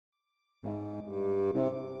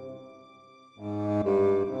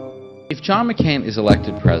If John McCain is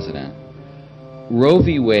elected president, Roe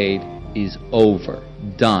v. Wade is over,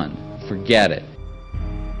 done, forget it.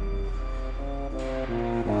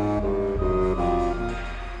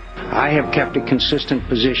 I have kept a consistent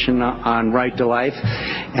position on right to life,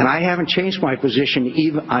 and I haven't changed my position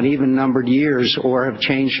on even-numbered years or have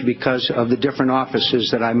changed because of the different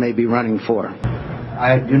offices that I may be running for.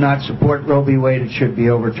 I do not support Roe v. Wade. It should be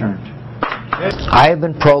overturned. I have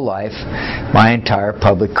been pro-life my entire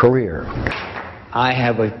public career. I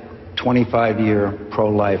have a 25-year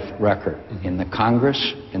pro-life record in the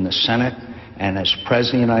Congress, in the Senate, and as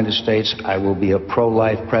President of the United States, I will be a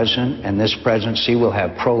pro-life president, and this presidency will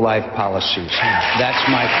have pro-life policies. That's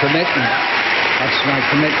my commitment. That's my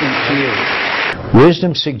commitment to you.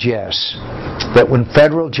 Wisdom suggests that when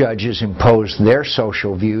federal judges impose their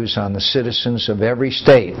social views on the citizens of every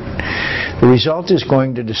state, the result is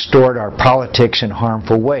going to distort our politics in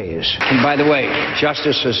harmful ways. And by the way,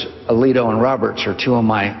 Justices Alito and Roberts are two of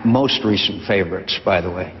my most recent favorites, by the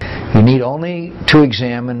way. You need only to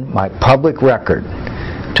examine my public record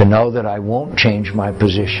to know that I won't change my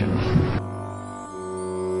position.